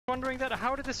wondering that.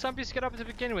 How did the zombies get up to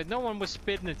begin with? No one was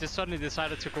spitting and just suddenly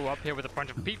decided to go up here with a bunch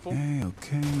of people.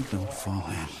 Okay, don't fall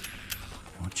in.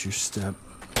 Watch your step.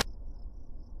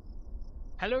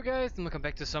 Hello guys, and welcome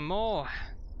back to some more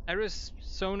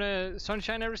Arizona,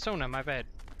 Sunshine, Arizona, my bad.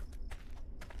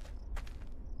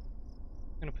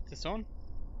 I'm gonna put this on.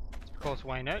 It's because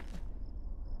why not?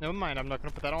 Never mind, I'm not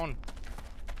gonna put that on.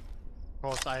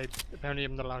 Because I apparently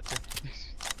am not allowed to.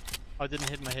 I didn't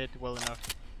hit my head well enough.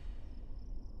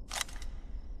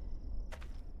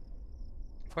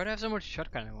 Why do I have so much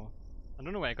shotgun ammo? I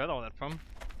don't know where I got all that from.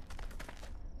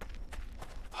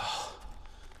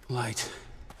 Light.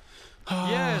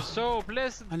 Yeah, so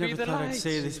blessed I be never the thought light. I'd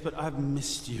say this, but I've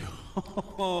missed you.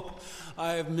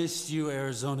 I have missed you,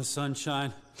 Arizona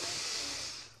sunshine.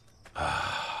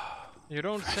 You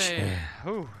don't Fresh say. air.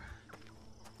 Ooh.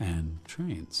 And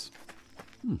trains.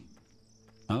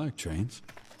 I like trains.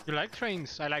 You like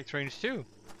trains? I like trains too.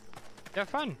 They're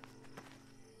fun.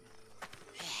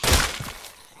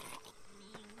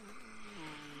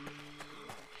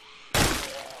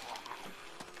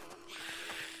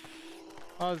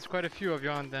 Oh, there's quite a few of you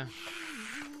on there.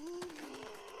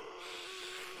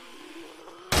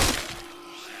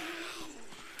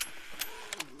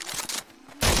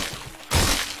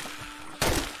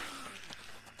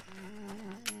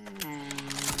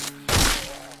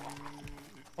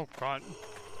 Oh god.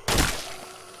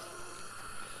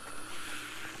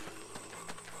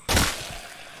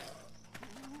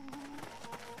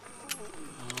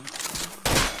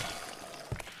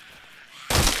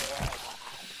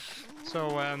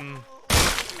 So,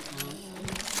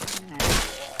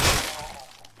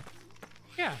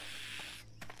 yeah.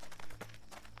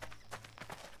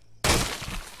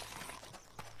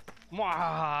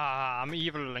 Mwah, I'm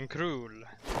evil and cruel.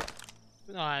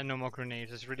 Oh, I have no more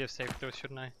grenades. I should really have saved those,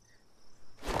 shouldn't I?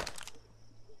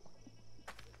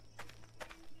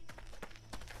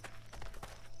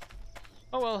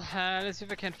 Oh well, let's see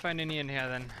if I can't find any in here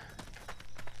then.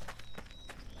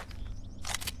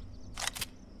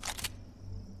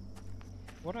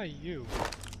 What are you?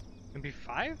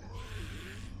 MP5?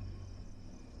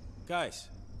 Guys,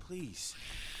 please.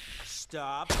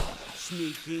 Stop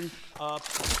sneaking up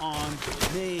on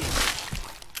me.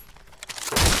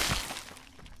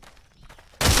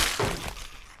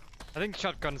 I think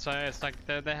shotguns are, it's like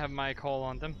they have my call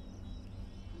on them.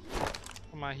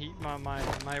 My heat, my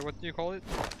what do you call it?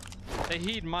 They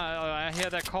heed my, I hear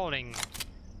their calling.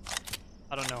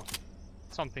 I don't know.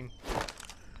 Something.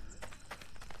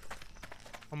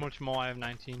 How much more? I have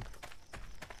 19. It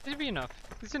should be enough.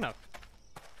 It's enough.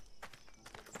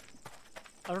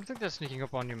 I don't think they're sneaking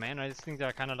up on you, man. I just think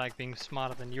they're kind of like being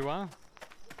smarter than you are.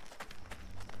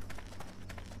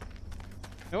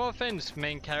 No offense,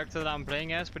 main character that I'm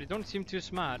playing as, but you don't seem too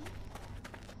smart.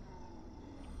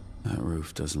 That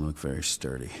roof doesn't look very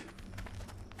sturdy.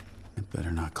 It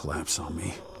better not collapse on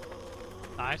me.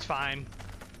 Nah, it's fine.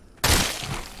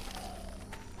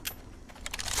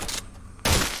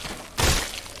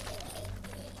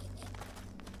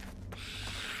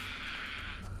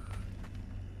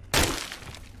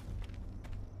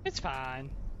 It's fine.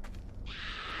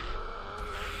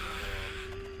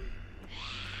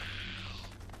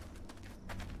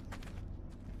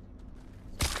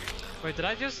 Wait, did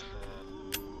I just...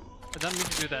 I didn't mean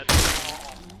to do that.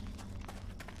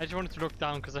 I just wanted to look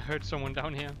down because I heard someone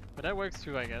down here. But that works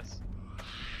too, I guess.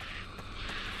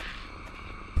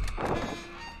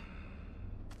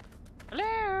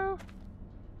 Hello?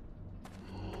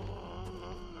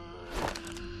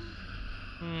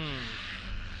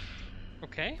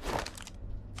 Okay.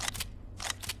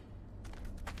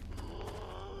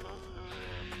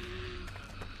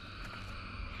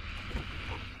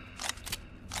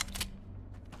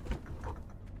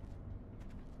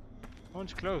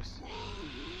 One's close.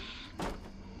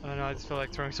 I don't know, I just feel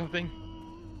like throwing something.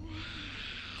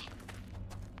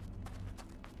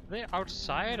 Are they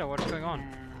outside or what's going on?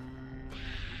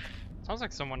 Sounds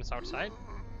like someone is outside.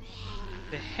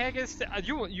 The heck is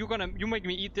you make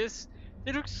me eat this?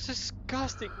 It looks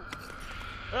disgusting.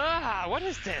 Ah, what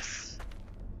is this?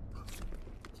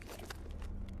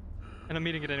 And I'm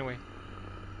eating it anyway.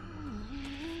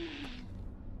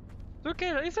 Look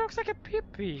at it, it looks like a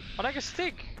pee-pee. Or like a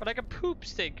stick. Or like a poop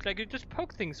stick. Like you just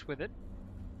poke things with it.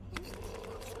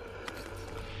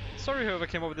 Sorry whoever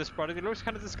came up with this product, it looks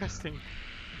kind of disgusting.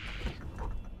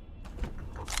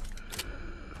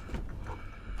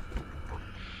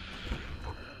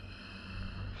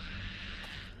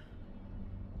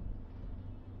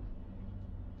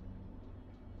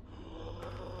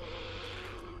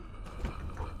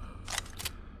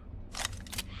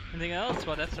 Anything else?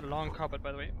 Well, that's a long carpet,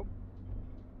 by the way. Oh.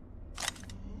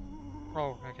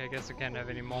 Oh, okay, I guess I can't have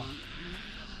any more.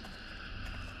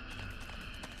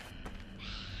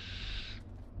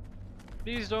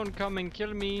 Please don't come and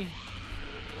kill me.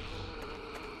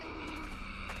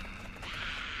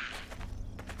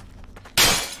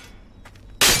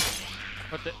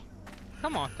 What the?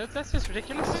 Come on, that's just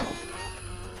ridiculous.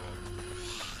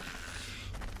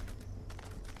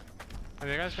 Are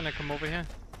you guys gonna come over here?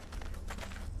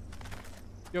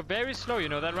 You're very slow, you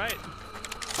know that, right?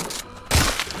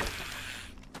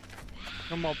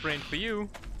 No more brain for you.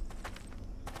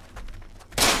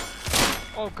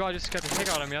 Oh god, you scared the heck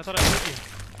out of me. I thought I hit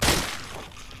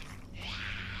you.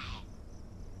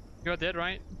 You're dead,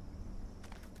 right?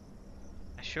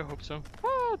 I sure hope so.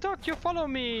 Oh, Doc, you follow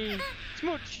me!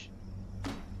 Smooch!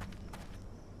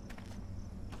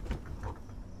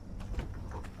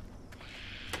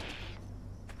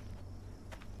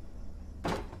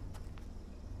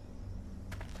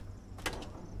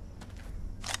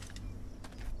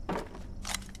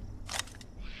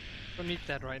 Don't need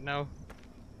that right now.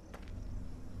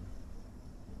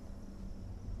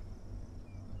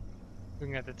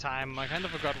 Looking at the time, I kind of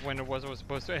forgot when it was I was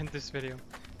supposed to end this video.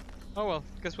 Oh well,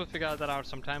 guess we'll figure that out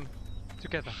sometime.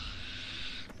 Together.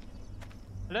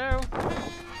 Hello?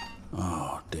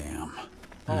 Oh, damn.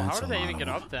 Oh, how That's did a they lot even of get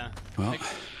them. up there? Well, Like,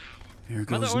 here am I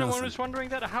the goes only one nothing. who's wondering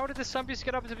that? How did the zombies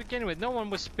get up to begin with? No one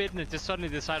was spitting and just suddenly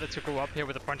decided to go up here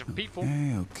with a bunch of people.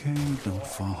 Okay, don't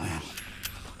fall in.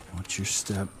 Watch your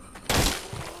step.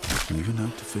 Leaving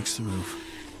out to fix the roof.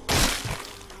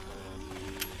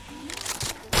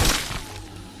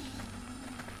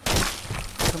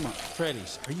 Come on,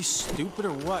 Freddy's. Are you stupid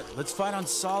or what? Let's fight on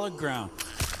solid ground.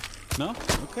 No?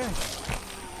 Okay.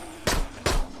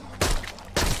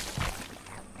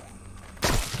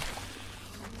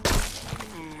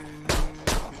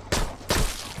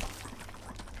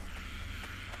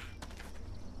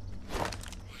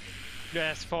 You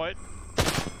asked for it.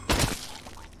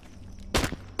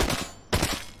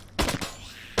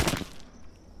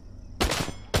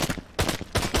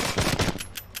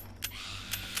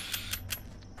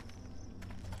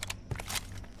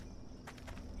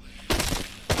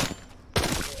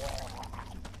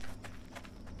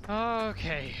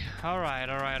 Okay, alright.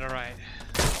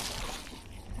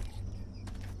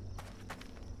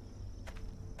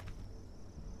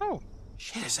 Oh,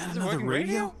 Shit, is that is it another working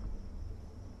radio?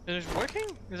 Is it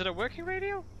working? Is it a working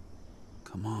radio?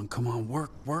 Come on,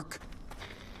 work.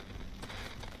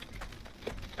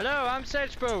 Hello, I'm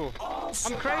Sedgebo.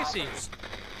 I'm crazy.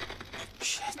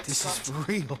 Shit, this is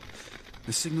for real.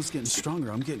 The signal's getting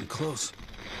stronger. I'm getting close.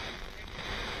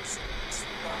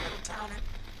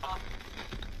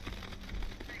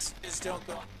 Don't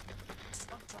go.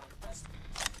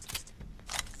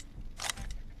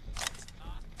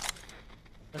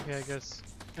 Okay, I guess.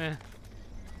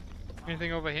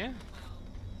 Anything over here?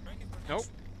 Nope.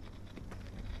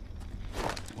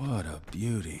 What a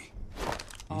beauty.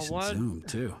 Oh, Decent what? zoom,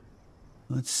 too.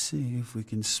 Let's see if we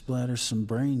can splatter some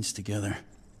brains together.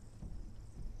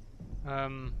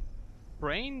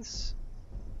 Brains?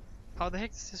 How the heck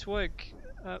does this work?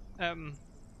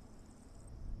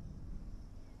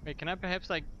 Wait, can I perhaps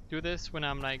like do this when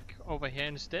I'm like over here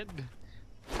instead?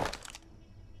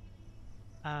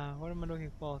 What am I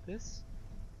looking for? This?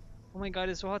 Oh my god,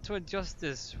 it's so hard to adjust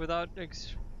this without like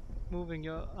moving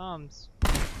your arms.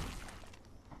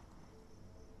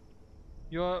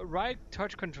 Your right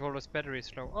touch controller's battery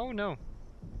is low. Oh no.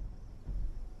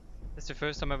 That's the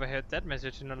first time I've ever heard that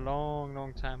message in a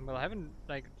long time. Well, I haven't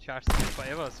like charged it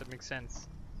forever, so it makes sense.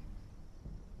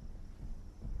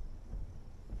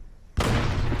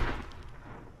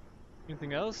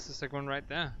 Anything else? There's like one right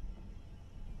there.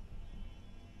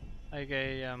 Like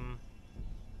a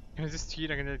can I just cheat?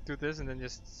 I'm gonna do this and then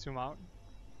just zoom out.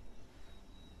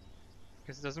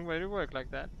 Because it doesn't really work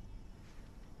like that.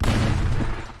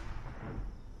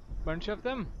 Bunch of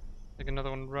them. Like another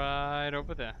one right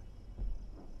over there.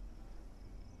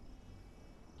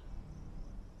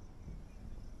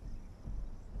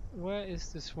 Where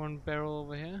is this one barrel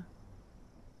over here?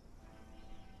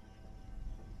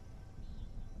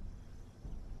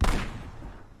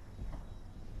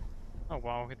 Oh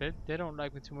wow, they don't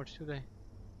like me too much, do they?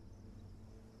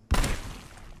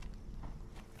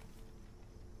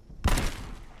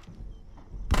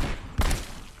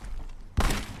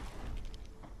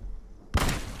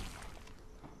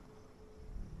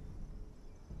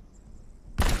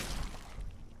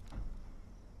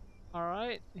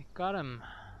 Alright, got him.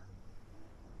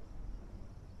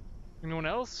 Anyone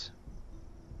else?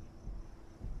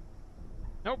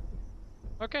 Nope.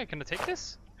 Okay, can I take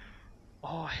this?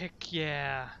 Oh heck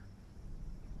yeah.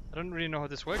 I don't really know how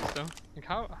this works though. Like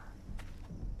how?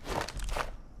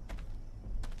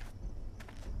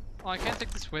 Oh, I can't take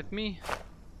this with me.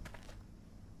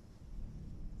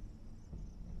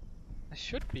 I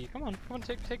should be. Come on,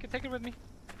 take it with me.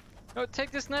 No,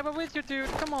 take the sniper with you, dude.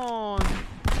 Come on.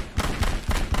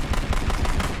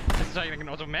 This is like an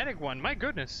automatic one. My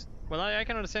goodness. Well, I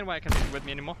can understand why I can't take it with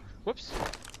me anymore. Whoops.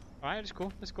 All right, it's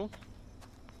cool. It's cool.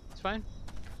 It's fine.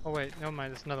 Oh wait, never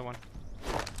mind. There's another one.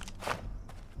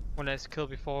 One last kill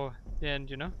before the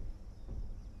end, you know.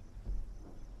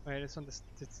 Wait, it's on this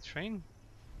train.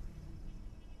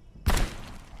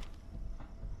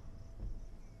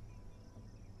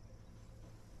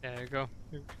 There you go.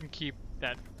 You can keep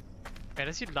that. Wait,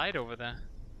 I see light over there.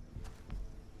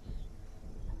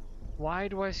 Why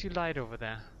do I see light over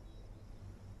there?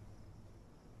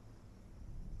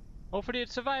 Hopefully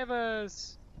it's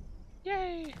survivors!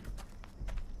 Yay!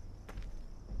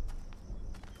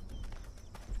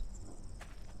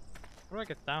 How do I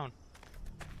get down?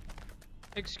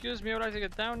 Excuse me, I would like to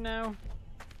get down now.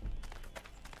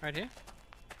 Right here?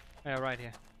 Yeah, right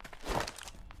here.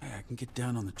 Hey, I can get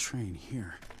down on the train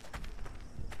here.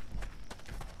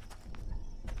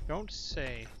 Don't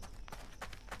say.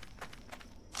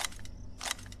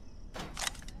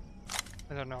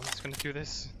 I don't know, I'm just gonna do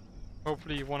this.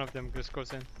 Hopefully one of them just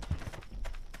goes in.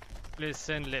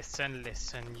 Listen, listen,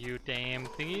 listen, you damn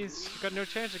thingies. You got no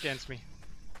chance against me.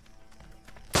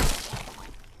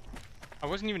 I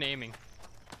wasn't even aiming.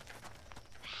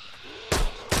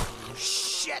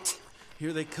 Shit!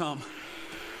 Here they come.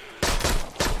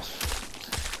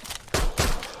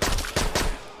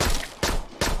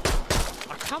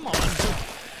 Oh, come on!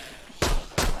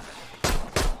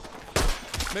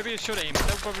 Maybe I should aim.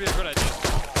 That would probably be a good idea.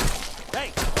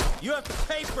 Hey! You have to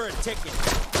pay for a ticket!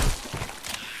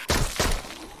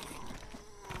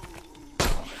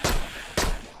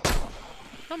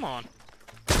 Come on.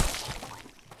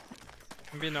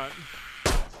 Maybe not.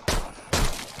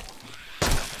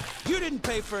 You didn't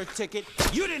pay for a ticket!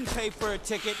 You didn't pay for a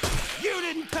ticket! You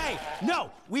didn't pay! No!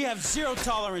 We have zero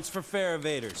tolerance for fare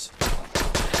evaders.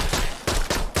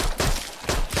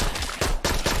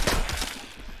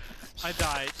 I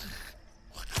died.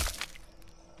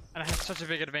 And I have such a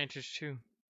big advantage too.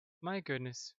 My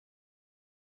goodness.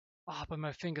 Ah, but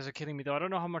my fingers are killing me though. I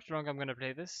don't know how much longer I'm gonna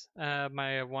play this.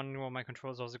 My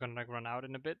controller's also gonna like run out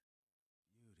in a bit.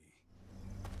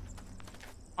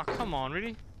 Oh, come on,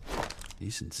 really?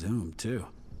 Decent zoom, too.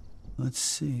 Let's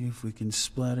see if we can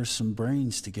splatter some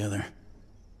brains together.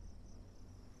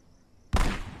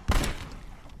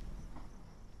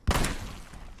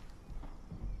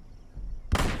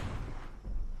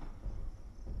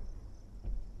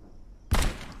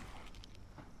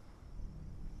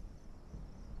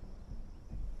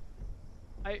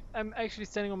 I'm actually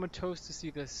standing on my toes to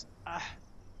see this. Ah.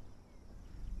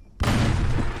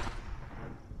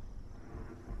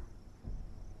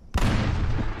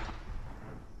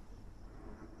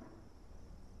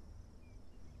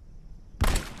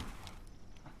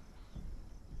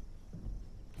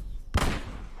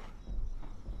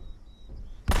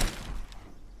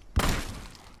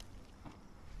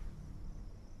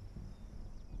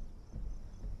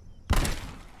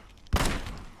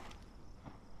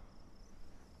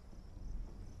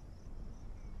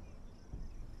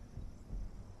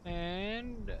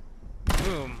 And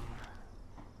boom.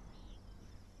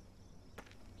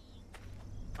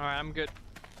 Alright, I'm good.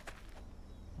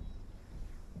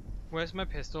 Where's my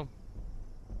pistol?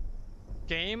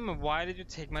 Game, why did you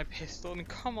take my pistol? And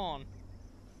come on.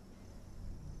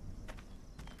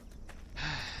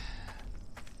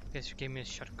 Guess you gave me a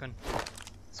shotgun.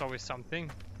 It's always something.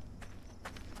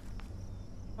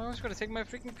 I was gonna take my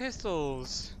freaking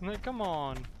pistols. Like, come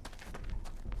on.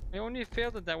 I only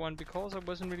failed at that one because I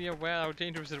wasn't really aware how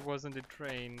dangerous it was on the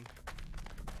train.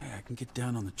 Hey, I can get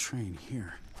down on the train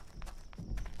here.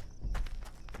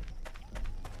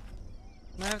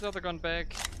 Can I have the other gun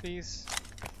back, please?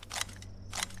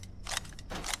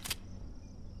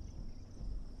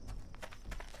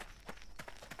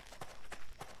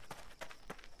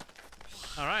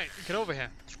 Alright, get over here.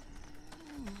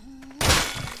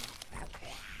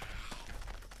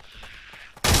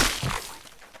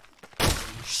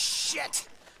 Shit!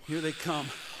 Here they come.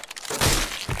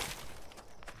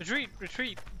 Retreat!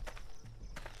 Retreat!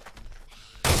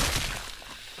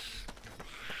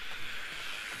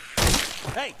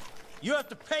 Hey! You have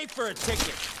to pay for a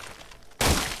ticket!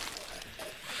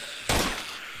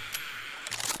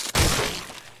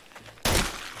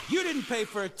 You didn't pay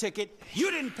for a ticket!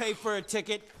 You didn't pay for a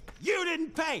ticket! You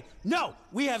didn't pay! No!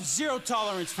 We have zero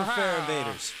tolerance for fare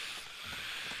evaders.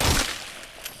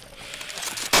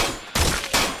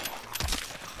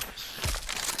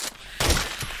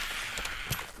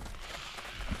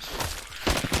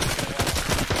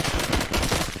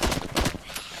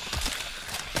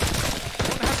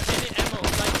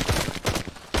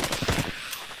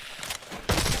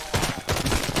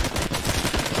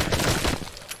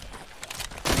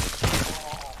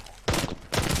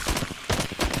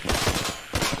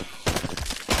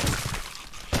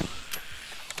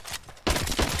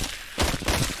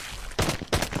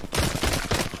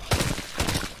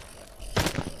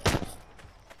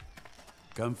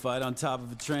 Gunfight on top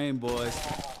of a train, boys.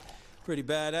 Pretty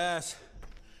badass.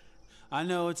 I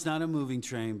know it's not a moving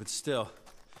train, but still,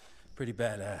 pretty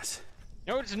badass.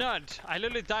 No, it's not. I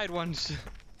literally died once.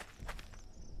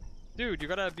 Dude, you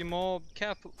gotta be more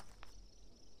careful.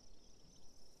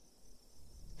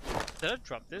 Did I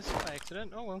drop this by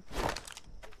accident? Oh well.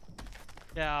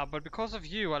 Yeah, but because of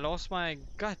you, I lost my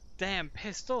goddamn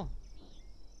pistol.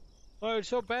 Oh, it's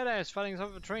so badass fighting on top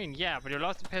of a train. Yeah, but you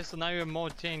lost the pistol, now you're more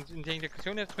in danger because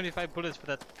you only have 25 bullets for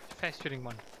that fast shooting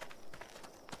one.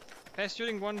 Fast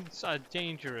shooting ones are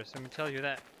dangerous, let me tell you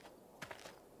that.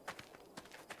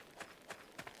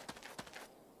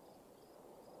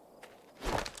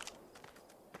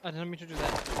 I didn't mean to do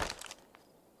that.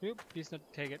 Nope, please not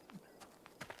take it.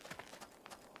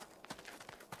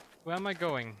 Where am I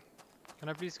going? Can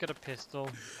I please get a pistol?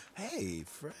 Hey,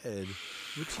 Fred.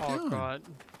 What you Oh doing? god.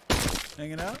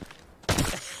 Hanging out?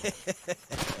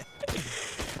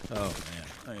 Oh, man.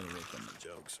 I gotta work on the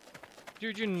jokes.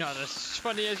 Dude, you're not as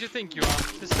funny as you think you are.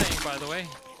 Just saying, by the way.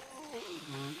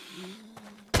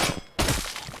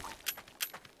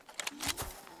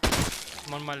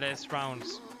 I'm on my last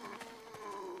rounds.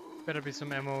 Better be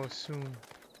some ammo soon.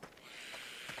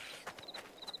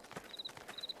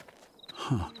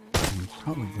 Huh. I can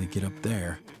probably get up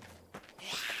there.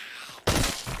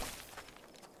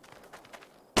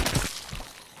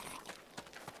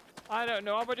 I don't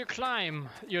know, how about you climb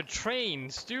your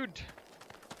trains, dude?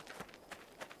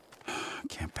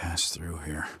 Can't pass through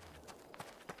here.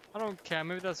 I don't care,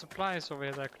 maybe there's supplies over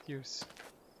here that I could use.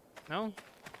 No?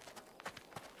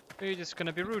 You're just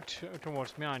gonna be rude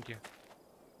towards me, aren't you?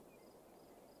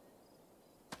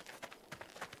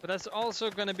 But that's also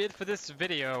gonna be it for this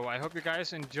video. I hope you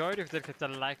guys enjoyed. If you did, hit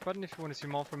that like button. If you want to see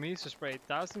more from me, subscribe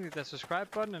 8,000. Hit that subscribe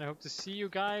button. And I hope to see you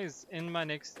guys in my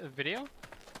next video.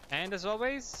 And as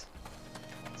always,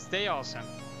 stay awesome.